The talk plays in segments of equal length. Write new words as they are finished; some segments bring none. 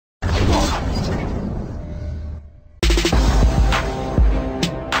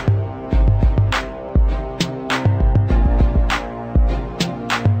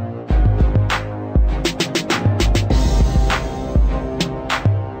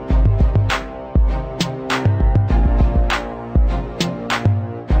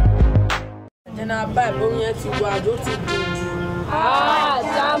yẹn ti wà ló ti dùn jù.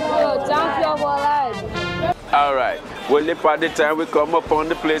 Champion for life. All right. Well, by the time we come up on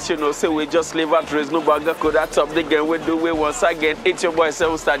the place, you know, say we just leave at raise no bagger could that top the game we do we once again. It's your boy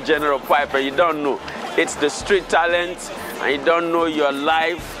 7-star General Pype, and you don't know. It's the street talent, and you don't know your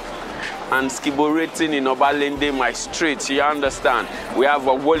life and skiborating in Obalende, my street, you understand? We have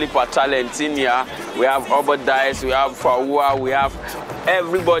a whole heap of talent in here. We have Obadice, we have Fawua, we have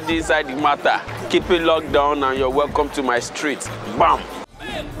everybody inside the matter. Keep it locked down and you're welcome to my street. Bam!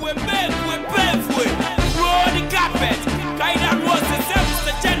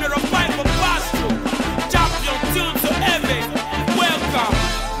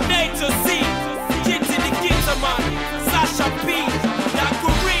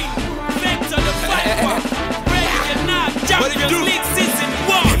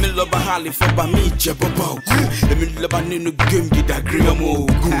 Holly for me, Jabba. Let me love a new game, get that grimo.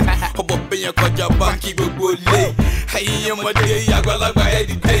 How about being a Kajabaki go lay? Hey, I'm a day, I got like my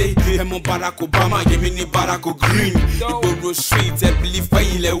every day. I'm a Barack Obama, give me Barack Green. You go streets, I believe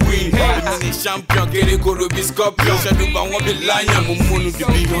I win. I'm a champion, get a go to be scorpion. I won't be lying, I'm a moon to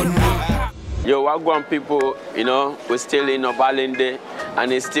be on. Yo, Wagwan people, you know, we're still in Obalende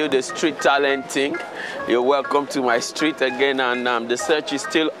and it's still the street talent thing. You're welcome to my street again, and the search is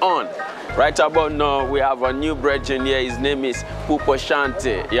still on. Right about now, we have a new brethren here. His name is Pupo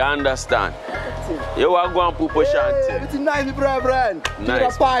Shante. You understand? Yo, Wagwan Pupo Shante. It's nice, brethren.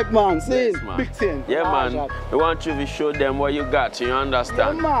 Nice. Pipe, man. See, man. Big thing. Yeah, man. We want you to show them what you got. You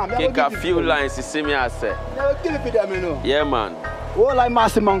understand? Yeah, man. Kick a few lines. You see me, I say. Give it to them, you know. Yeah, man. All like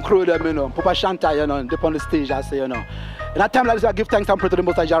massive man crew them, you know. Pupa Shanta, you know, up on the stage, I say, you know. In a time like this, I give thanks and praise to the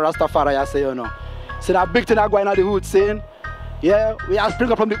Most High Rastafari, I say, you know. See that big thing I going on the hood saying, yeah, we are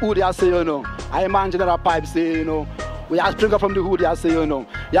spring up from the hood, I say, you know. I man General Pype say, you know. We are spring up from the hood, I say, you know.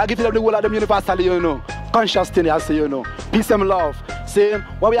 Yeah, give them the whole of them universally, you know. Conscious thing, I say, you know. Peace and love. Saying,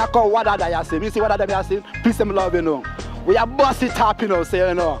 what we are called Wadada, I say. Me say Wadada, I say, peace and love, you know. We are bust it up, you know, say,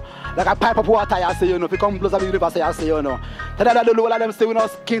 you know. Like a pipe of water, I say, you know. If you come close to the universe, I say, you know. Tell them the whole of them say, you know,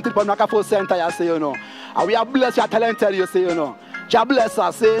 king to the like a full center, I say, you know. And we are blessed, you are talented, you say, you know. Jah bless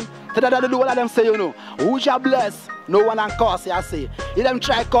us, say. Tell them the whole of them say, you know. Who Jah bless? No one can cause, I say. If them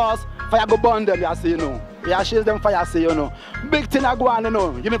try cause, fire go burn them, I say, you know. We are chase them fire, I say, you know. Big thing I go on, you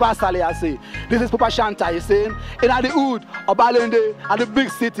know. Universally, I say. This is Pupa Shanta, you say. In the hood, Obalende, and the big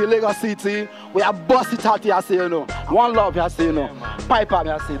city, Lagos City, we are bust it out, I say, you know. One love, I say, you know. Pipe,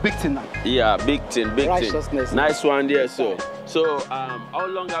 I say. Big thing now. Yeah, big thing, big Righteousness. thing. Nice one there, so. So, how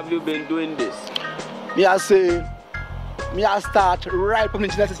long have you been doing this? Me, I say, me I start right from the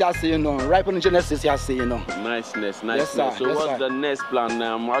Genesis, I say, you know. Right from the Genesis, I say, you know. Niceness, Yes, niceness. sir. So Yes, what's sir. the next plan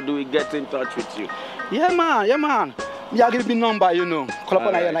now? How do we get in touch with you? Yeah, man, yeah, man. Me I give me number, you know. Call up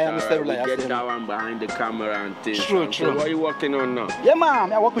on I am We cellular, I get say, you that know. one behind the camera and things. True, So true. what are you working on now? Yeah,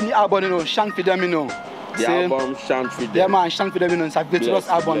 man, I work with the album, you know. Chant for them, you know. The See? album Chant for Them. Yeah, man, chant for them, you know. It's a virtuous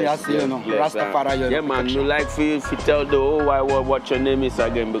album, I say, you know. Rastafari, you know. Yeah, man, you like for you to tell the whole wide world what your name is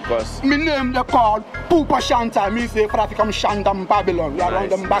again, because My name they called Pupa Shanta. Me say for that come Shanta Babylon. We are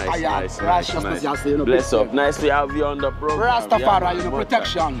around them back here. Righteousness, I say, you know. Bless up. Nice to have you on the program. Rastafari, you know,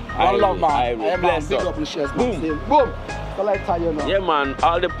 protection. One love, man. Yeah, man, Bless big up. up and shares, Boom. man. Boom. So like that, you know. Yeah, man,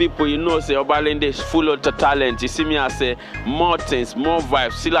 all the people you know say Obalende is full of talent. You see me, I say more things, more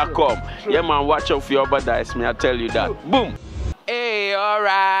vibes, still a come. Yeah, man, watch out for your Obadice, me, I tell you that. Boom. Hey,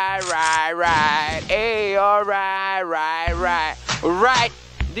 alright, right. Hey, alright, right.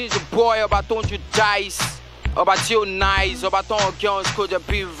 This is a boy about don't you dice. About you nice, about ton guns could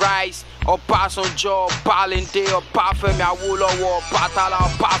be rice. Or pass on job, Balinde, or parfum, I will or battle, or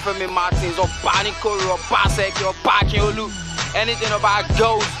parfum, Martins, or panic, or pass, or parking, or loot. Anything about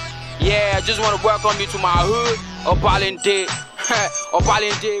goes. Yeah, I just want to welcome you to my hood. Or Balinde, or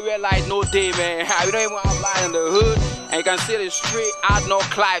Balinde, red light, no day, man. We don't even have light in the hood. And you can see the street, out no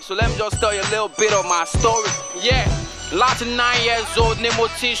Clive. So let me just tell you a little bit of my story. Yeah. Lots of 9 years old, Nemo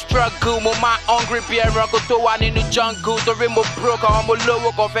T struggle. My hungry bear, Uncle to one in the jungle. The rainbow broke, I'm a low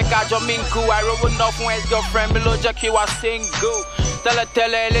work of a Kajaminku. I wrote enough when his girlfriend below Jackie was single. Tell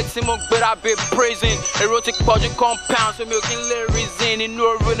her, let's him but I be praising. Erotic project compounds, so milking lyrics in. In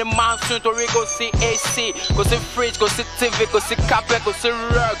no running monsoon, to go see AC. Go see fridge, go see TV, go see carpet, go see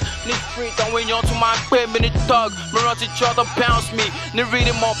rug. Ni street, don't win on to my pay me the thug. Me run to each other bounce me. Ni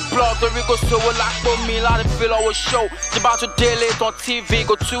reading my blog, the Rico so will like for me. Lot of feel our show. It's about to daily on TV,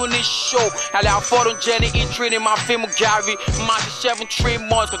 go tune this show. I let for on Jenny eat treating my film Gary. My 7 3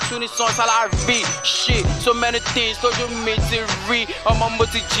 months, go tune this songs I read. Shit, so many things, so you meet to read. I'm a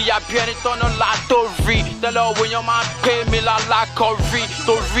multi-G, I be anything on lot to read. The Lord when your man pay me la curry.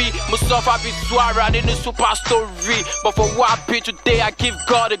 To read, myself I be swearing in the super story. But for what I be today, I give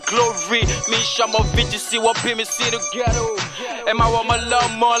God the glory. Me shama bitch, see what be me see the ghetto. And my woman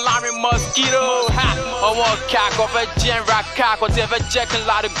love more Larry mosquito. I want cock off a general cock, whatever checking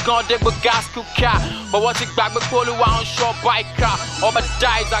lot of gun, they but gas cook cat. But what's it back before the one short bike car? All my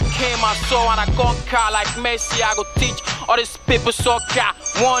dies I came, I saw and I got car like Messi. I go teach all these people so car.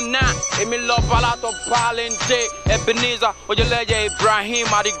 One night, and me love a lot of balling day. Ebenezer, or you let Ibrahim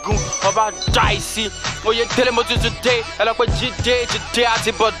at the goon about dicey. Or you tell him what today, and like what today, I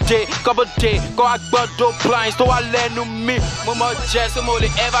did but day, couple day, go out but do blinds, so I let no me. Mama Jess, I'm only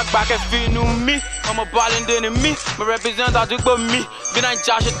ever back and feel no me. I'm a balling then me, my represent I do but me. Been on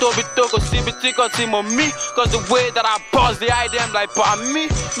Josh and Toby Toko, CBT, cause him on me. Cause the way that I pause the item like by me.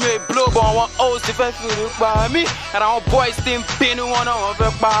 Me blow on one oath if I feel it by me. And our boys team pin one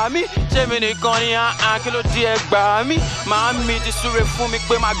over by me. Jimmy Connie and Kilo Dieg by me. My meat is surre for me,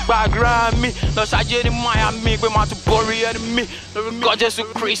 with my background me. No, I get in my amigo, with my to bury me. God Jesus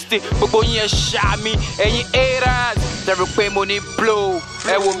Christ, but when you shot me, and you ate us, there will pay money blow.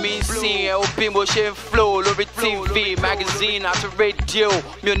 It will mean see, it will be motion flow. Lori TV, magazine, out to radio.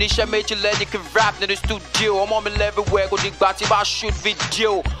 Munition made you let you can rap in the studio. I'm on my level where go dig back if I shoot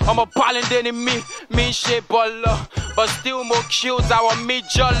video. I'm a balling enemy, mean shit baller. But still more kills, I want me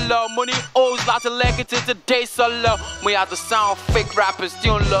jolly. Money owes lots of leg into today solo. We have to sound fake rappers,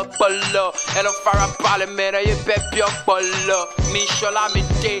 still look baller. And I'm far up balling, man, you bet your baller. Me shola me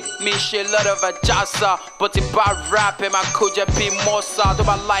day, me shit lot of a jassa. But if I rap, my coach be more sa. Do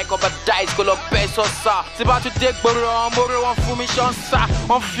I like over dice, go look best or sa. C'est pas tout dig, but I'm over one for me, shon sa.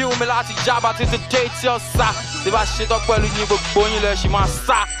 On fume me like job at the date, your sa. C'est pas shit up well, you go bonny, she my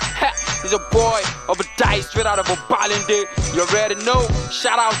sa. He's a boy of a dice straight out of a ballin' day. You already know.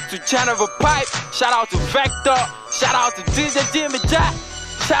 Shout out to Jennifer Pype. Shout out to Vector. Shout out to DJ Jimmy Jack.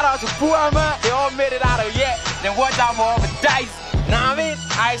 Shout out to Puama. They all made it out of yet. Then watch out for all the dice. Now I mean,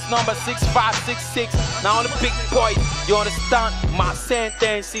 ice number 6566. Now on the big boys, you understand my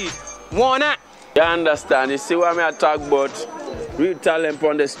sentences. One night. You understand? You see what I talk about? Real talent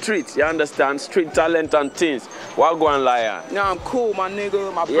on the street. You understand? Street talent and things. What go on, liar? No, I'm cool, my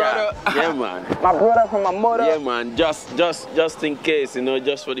nigga, my brother. Yeah, man. My brother from my mother. Yeah, man. Just in case, you know,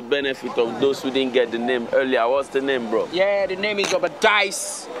 just for the benefit of those who didn't get the name earlier. What's the name, bro? Yeah, the name is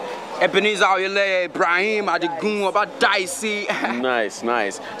Dice. Ebenezer, Ibrahim, Adigun, about Dicey. Nice,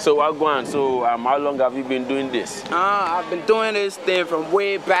 nice. So what go on? So how long have you been doing this? I've been doing this thing from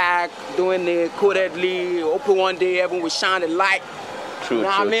way back, doing the codedly, open one day, everyone was shining light. True, you know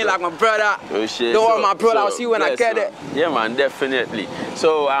true, what I mean? true. Like my brother. Oh, shit. Don't worry, my brother, I'll see you when I get man. it. Yeah, man, definitely.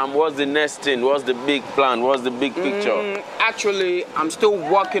 So what's the next thing? What's the big plan? What's the big picture? Actually, I'm still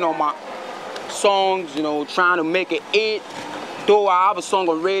working on my songs, you know, trying to make it hit. Though I have a song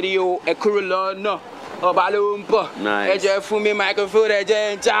on radio, Ekurula no, Obalumpa. Nice. Eje fumi microphone,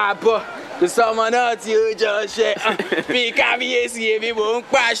 Eje Japa. The someone else you just share. Me KBC, me won't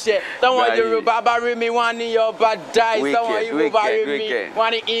crash it. Don't want you to bury me, one in your bad dice. Don't want you to bury me,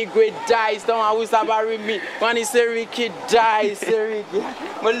 one in Ingrid dice. Don't want to bury me, one in Seriki dice. Seriki.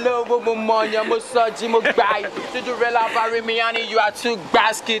 My love, my money, my surgery, my guy. To the real bury me, and you are too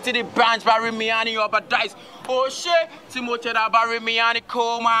basket. To the branch, bury me, and you are bad dice. Oh shit, Timothy that bury me and the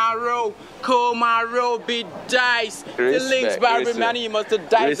call my road, be dice. Respect, the links bury me and he must have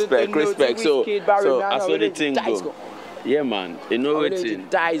died. Respect. So I saw the thing go. Yeah, man. You know what it is.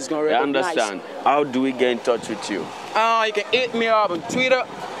 I understand. How do we get in touch with you? You can hit me up on Twitter.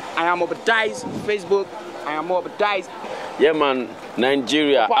 I am over dice. Facebook. I am over dice. Yeah, man.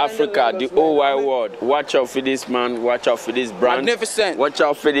 Nigeria, Africa, the whole wide world. Watch out for this man. Watch out for this brand. Magnificent. Watch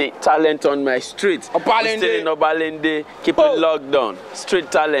out for the talent on my street. Obalende. Still in Obalende. Keep it locked down. Street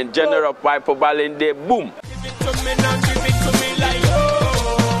talent. General Pype Obalende. Boom. Give it to me now, give it to me like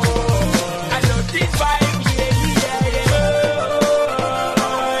I love this vibe,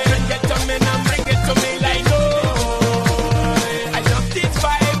 Bring it to me now, bring it to me like I love this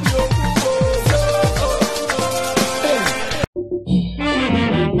vibe,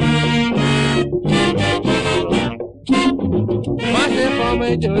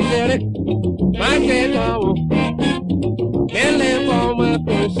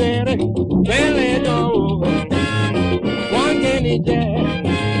 One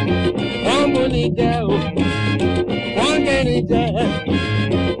bonita, one bonita,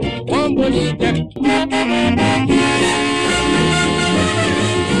 one bonita.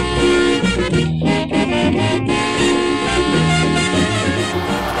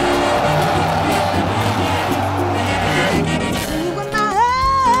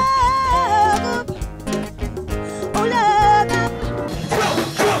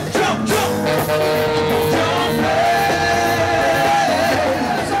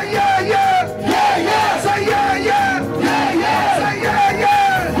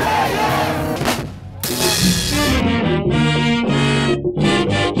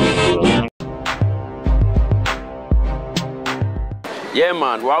 Yeah,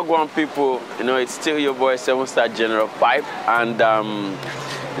 man, Wagwan people, you know, it's still your boy 7-Star General Pype, and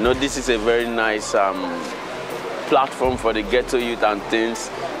you know, this is a very nice platform for the ghetto youth and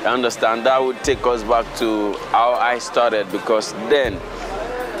things. I understand that would take us back to how I started, because then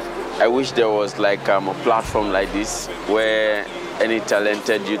I wish there was like a platform like this where any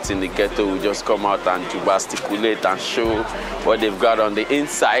talented youth in the ghetto would just come out and to gesticulate and show what they've got on the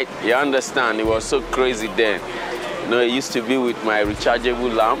inside. You understand? It was so crazy then. You know, it used to be with my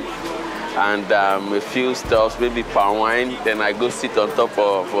rechargeable lamp and a few stuffs, maybe palm wine. Then I go sit on top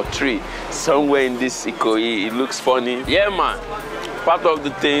of a tree somewhere in this Ikoyi. It looks funny. Yeah, man. Part of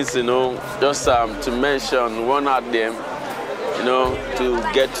the things, you know, just to mention one of them, you know, to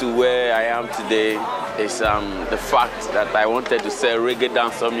get to where I am today is the fact that I wanted to sell reggae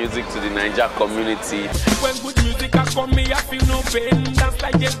dancehall music to the Niger community. When good music has come, me I feel no pain. Dance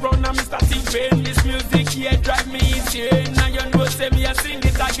like James Brown and Mr. T-Pain. This music here drive me insane. Now you know say me I sing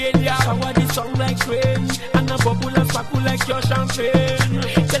it again. Yeah, power this song like rain, and a bubble and sparkle like your champagne.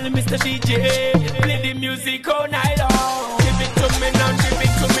 Tell Mr. DJ, play the music all night long. Give it to me now, give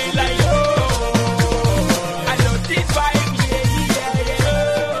it to me like oh. I love this vibe.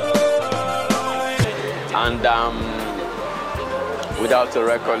 And without a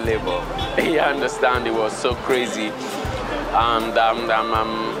record label, you understand, it was so crazy. And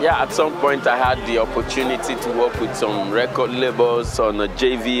yeah, at some point I had the opportunity to work with some record labels on a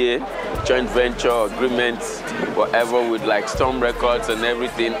JVA, joint venture agreement, whatever, with like Storm Records and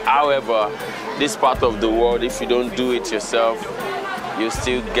everything. However, this part of the world, if you don't do it yourself, you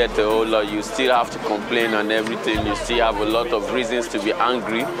still get a whole lot, you still have to complain and everything, you still have a lot of reasons to be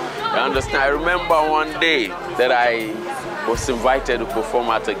angry. You understand? I remember one day that I was invited to perform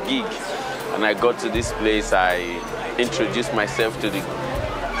at a gig, and I got to this place, I introduced myself to the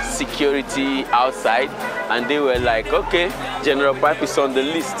security outside, and they were like, okay, General Pype is on the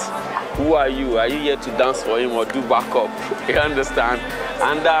list. Who are you? Are you here to dance for him or do backup? You understand?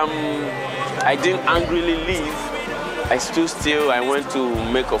 And I didn't angrily leave. I stood still. I went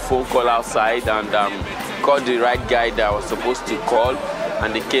to make a phone call outside and called the right guy that I was supposed to call,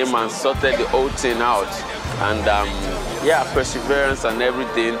 and they came and sorted the whole thing out. And yeah, perseverance and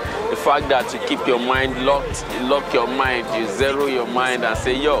everything. The fact that you keep your mind locked, you lock your mind, you zero your mind and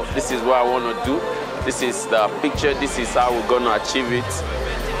say, yo, this is what I want to do. This is the picture, this is how we're going to achieve it.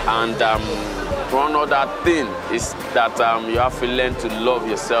 And one other thing is that you have to learn to love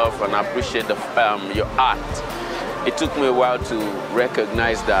yourself and appreciate your art. It took me a while to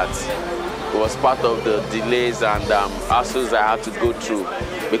recognize that it was part of the delays and hassles I had to go through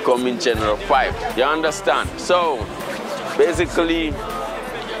becoming General Pype. You understand? So basically,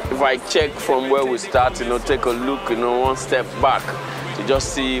 if I check from where we start, you know, take a look, you know, one step back to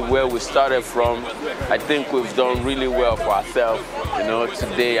just see where we started from, I think we've done really well for ourselves, you know,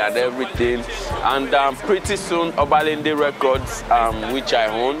 today and everything. And pretty soon, Obalende Records, which I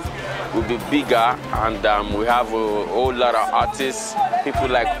own, will be bigger, and we have a whole lot of artists, people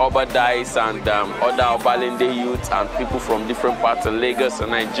like Obadice and other Obalende youths and people from different parts of Lagos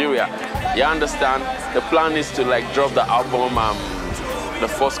and Nigeria. You understand? The plan is to like drop the album the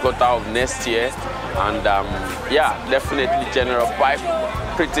first quarter of next year, and yeah, definitely General Pype.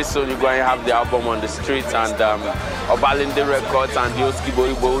 Pretty soon you're going to have the album on the streets, and Obalende Records and the Oski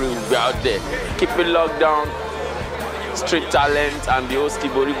Bori Bori will be out there. Keep it locked down. Street talent and the Oski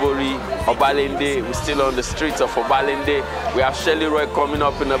Bori Bori, Obalende. We're still on the streets of Obalende. We have Shelly Roy coming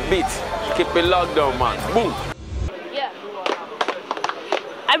up in a bit. Keep it locked down, man. Boom. Yeah.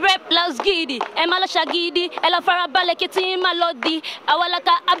 I rap Los Giddy, Emala Shagidi, Ella Farabale Keti Malodi,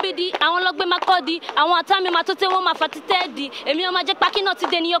 Awalaka Abidi, I won't look my Makodi, I want time in my Tote Woma Fatitedi, Emi Magic Packing out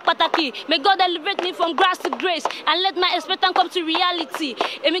today in your Pataki. May God elevate me from grass to grace and let my expectation come to reality.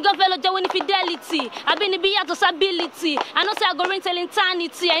 Emi go fellow Joe infidelity. I've been in Biato ability. I know say I go rental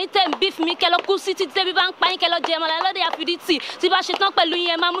eternity. I intend beef me, Keloku City, Tebi Bank, Pine Kelo Jam, I love the affidity. Tiba Shitan Palu,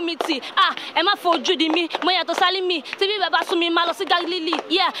 Mamumiti. Ah, Emma for Judy me, Moya to Salimi, Tibi Babasumi, Malosi Galili.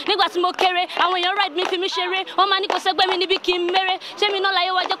 Yeah, nigga nígbà tí mo kéré àwọn èèyàn ride mi fi mi ṣeré wọ́n máa ní kò sẹ́gbẹ́ mi níbi kí n méré ṣé mi náà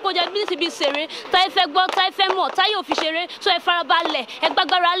láyé wájẹ́ kó jẹ́ bí síbi ṣeré táyé fẹ́ gbọ́ táyé fẹ́ mọ̀ táyé ò fi ṣeré so ẹ farabalẹ̀ ẹ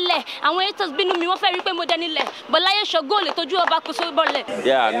gbàgbára lẹ̀ àwọn haters bínú mi wọ́n fẹ́ rí pé mo dẹni lẹ̀ but láyé ṣògo lè tójú ọba kò sórí bọ́lẹ̀.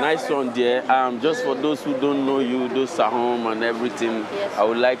 Yeah, nice one there. Just for those who don't know you, those at home and everything, yes. I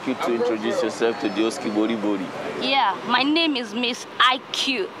would like you to introduce yourself to the Oski Bori Bori. Yeah, my name is Miss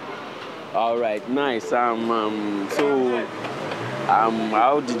IQ. All right, nice. How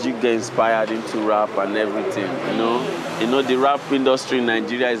did you get inspired into rap and everything? You know the rap industry in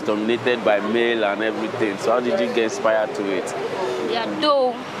Nigeria is dominated by male and everything. So how did you get inspired to it? Yeah,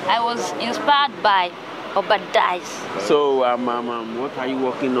 though I was inspired by Obadiah's. So what are you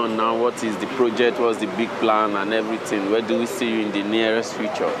working on now? What is the project? What's the big plan and everything? Where do we see you in the nearest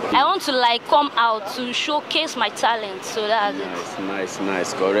future? I want to come out to showcase my talent. So that's it. Nice.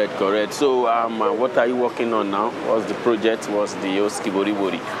 Correct. So what are you working on now? What's the project? What's the Oski Bori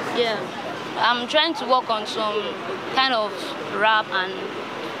Bori? Yeah, I'm trying to work on some kind of rap and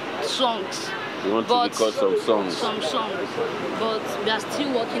songs. You want to record some songs? Some songs, but we are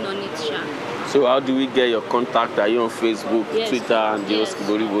still working on it, Sha. So how do we get your contact? Are you on Facebook, yes. Twitter, and the Oski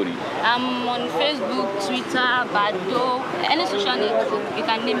Bori Bori? I'm on Facebook, Twitter, Bado, any social network, you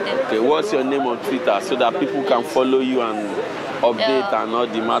can name them. Okay, what's your name on Twitter so that people can follow you and update and all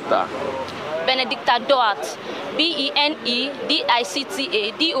the matter? Benedicta Dohat,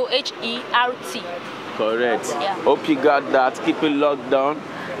 BENEDICTA DOHERT. Correct. Yeah. Hope you got that. Keep it locked down.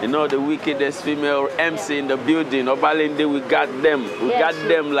 You know, the wickedest female MC in the building. Obalende, we got them. We got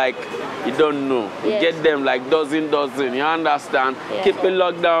them like you don't know. We get them like dozen. You understand? Yes. Keep it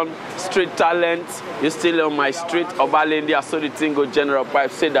locked down. Street talent. You still on my street. Obalende, I saw the thing go General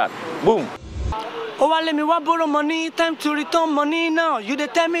Pype. Say that. Boom. Oh, let me borrow money, time to return money now. You dey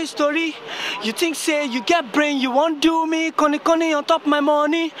tell me story. You think say you get brain, you won't do me. Conny on top my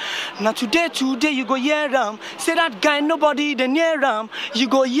money. Now today you go hear say that guy nobody the near you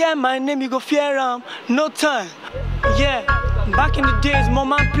go hear my name, you go fear no time. Yeah, back in the days,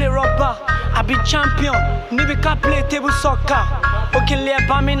 mama play rubber. I be champion, Nibika play table soccer. Okele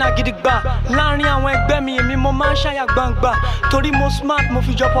ba mi na gidigba. Láàrin àwọn ẹgbẹ́ mi èmi mo máa ń ṣàyà gbangba. Torí mo smart mo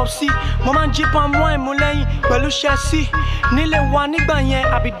fi jọ pop sí. Mo máa ń jí pan mọ́ ẹ̀mú lẹ́yìn pẹ̀lú Chelsea. Nílé wa nígbà yẹn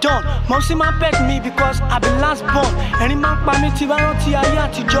I be done. Mom sì máa pet me because I be last born. Ẹ̀rín máa ń pa mí tí bá rántí ayé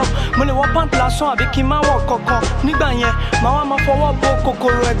àtijọ́. Mo lè wọ pant lásán àbí kí n má wọ̀ kankan. Nígbà yẹn màá wá máa fọwọ́ bo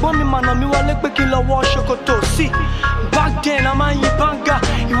kòkòrò. Ẹ̀gbọ́n mi máa nà mí wọlé pé kí n lọ wọ ṣòkòtò sí. Back then a máa ń yin banga.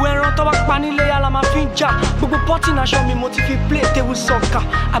 Ìwé ẹran tó bá pa nílé yàrá máa fi ń jà. Gbogbo pọ́tì náà ṣọ́ mi mo ti fi play table soccer.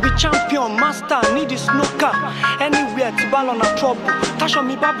 I be champion, master, need the snooker. Anywhere tí bá lọ na trouble. Táṣọ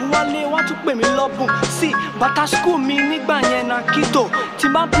mi bá bu wálé, wọ́n tún pè mí lọ́bùn. See, bàtà school mi nígbà yẹn na keto. Tí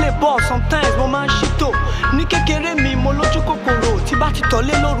bá play ball sometimes mo máa ń ṣítò. Ní kékeré mi mo lójú kòkòrò. Tí bá ti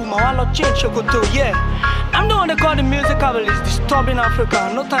tọ̀lé lóru màá wá lọ change ṣòkòtò, yeah. I'm the one they call the music cavalist, disturbing Africa.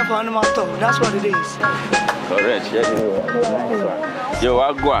 No time for animal talk, that's what it is. Correct, yeah. Yo,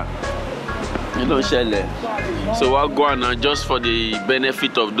 Wagwan. You know, Shelley. So, Wagwan, now just for the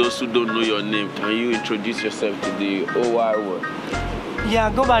benefit of those who don't know your name, can you introduce yourself to the whole wide world? Yeah, I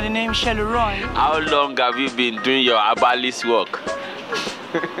go by the name Shelly Roy. How long have you been doing your herbalist work?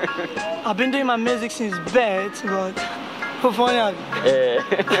 I've been doing my music since birth, but rather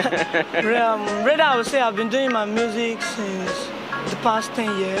I would say I've been doing my music since the past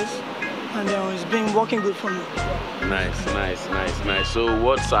 10 years, and it's been working good for me. Nice. So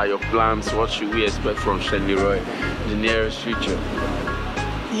what are your plans? What should we expect from Shelly Roy in the nearest future?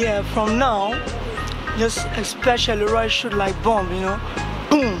 Yeah, from now, just expect Shelly Roy shoot like bomb, you know?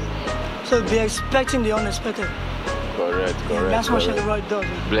 Boom! So be expecting the unexpected. Correct. That's what Shelly Roy does.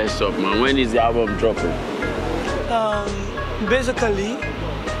 Man. Bless up, man. When is the album dropping? Basically,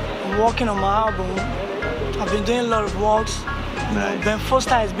 I'm working on my album. I've been doing a lot of works. Nice. Ben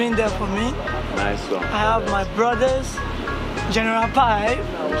Foster has been there for me. Nice one. I have my brothers, General Pype,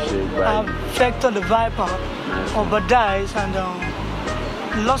 I have Vector the Viper, nice. Obadiah's, and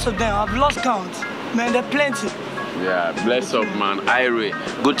lots of them. I've lost count. Man, there are plenty. Yeah, bless up, man. Ire,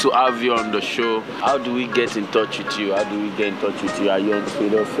 good to have you on the show. How do we get in touch with you? Are you on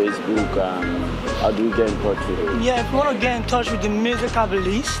Twitter, Facebook? How do we get in touch with you? Yeah, if you want to get in touch with the music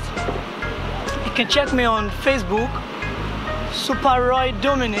cabalist, you can check me on Facebook, Super Roy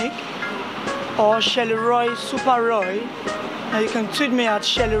Dominic, or Shelly Roy Super Roy. And you can tweet me at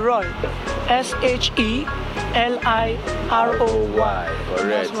Shelly Roy, SHELLIROY. Correct.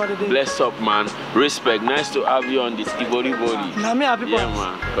 That's what it is. Bless up, man. Respect. Nice to have you on this Ibori Bori. Now me happy. Yeah,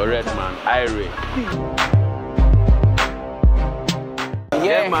 man. Correct, man. Ire.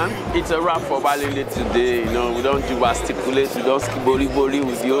 Yeah, man. It's a wrap for Obalende today. You know, we don't do articulate, we don't skibori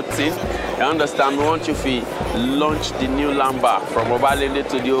with the whole thing. You understand? We want you to launch the new Lamba from Obalende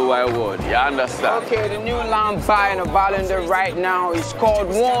to the whole wide world. You understand? Okay, the new Lamba in Obalende right now is called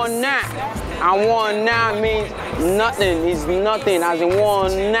One Now. And One Now means nothing. It's nothing. As in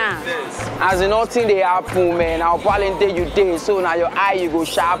One Now. As in nothing they happen, man. Now Obalende you did, so now your eye you go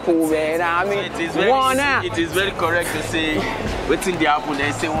sharp, man. I mean, One Now. It is very correct to say, waiting they happen,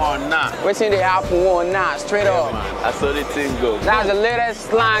 they say One Now. Waiting they happen, One Now, straight up. Man. That's how the thing goes. That's the latest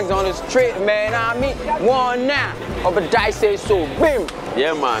slangs on the street, man. I mean, One Now. Up a dice say so, bim.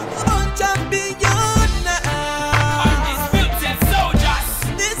 Yeah, man.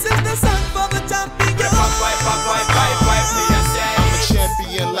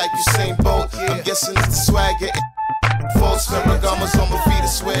 Like Usain Bolt, I'm guessing it's the swagger. False Ferragamo's on my feet, I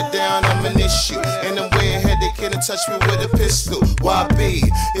swear down, I'm an issue. And I'm way ahead, they couldn't touch me with a pistol. Why be?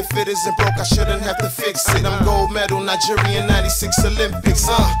 If it isn't broke, I shouldn't have to fix it. I'm gold medal, Nigerian 96 Olympics.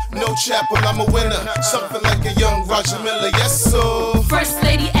 No chapel, I'm a winner. Something like a young Roger Miller, yes, so. First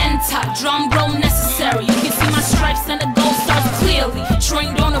lady enter, drum roll necessary. You can see my stripes and the gold stars clearly.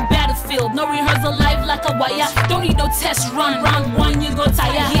 Trained on a battlefield, no rehearsal, live like a wire. Don't need no test run, round one you go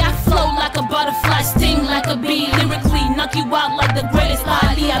tired. Yeah, I flow like a butterfly, sting like a bee. Lyrically, knock you out like the greatest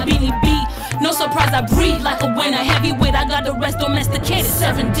Ali Abini B. No surprise, I breathe like a winner. Heavyweight, I got the rest domesticated,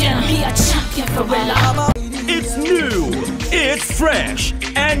 serving dinner. Be a champion for real. It's new, it's fresh,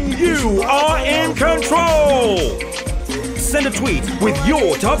 and you are in control. Send a tweet with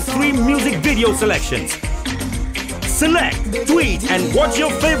your top 3 music video selections. Select, tweet, and watch your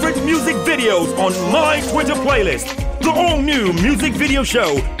favorite music videos on my Twitter playlist. The all-new music video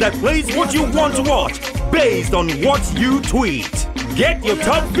show that plays what you want to watch based on what you tweet. Get your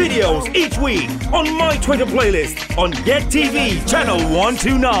top videos each week on my Twitter playlist on GETTV channel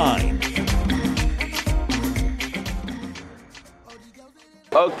 129.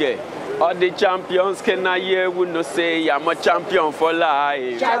 Okay. All the champions can I hear we no say I'm a champion for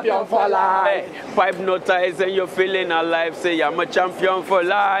life. Champion for life. Hey, Pype notice and you're feeling alive. Say I'm a champion for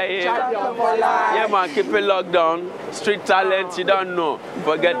life. Champion for life. Yeah, man, keep it locked down. Street talent, you don't know.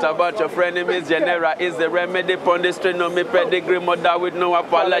 Forget about your frenemies. Genera is the remedy. Pon the street, no me pedigree. Mother with no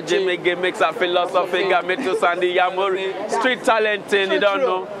apology. Me gimmicks a philosophy. Got me to Sandy Yamori. Street talent, you don't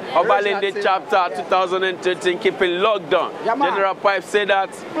know. Obalende chapter 2013. Keep it locked down. General Pype say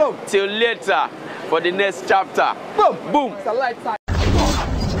that. Till later for the next chapter. Boom. Boom.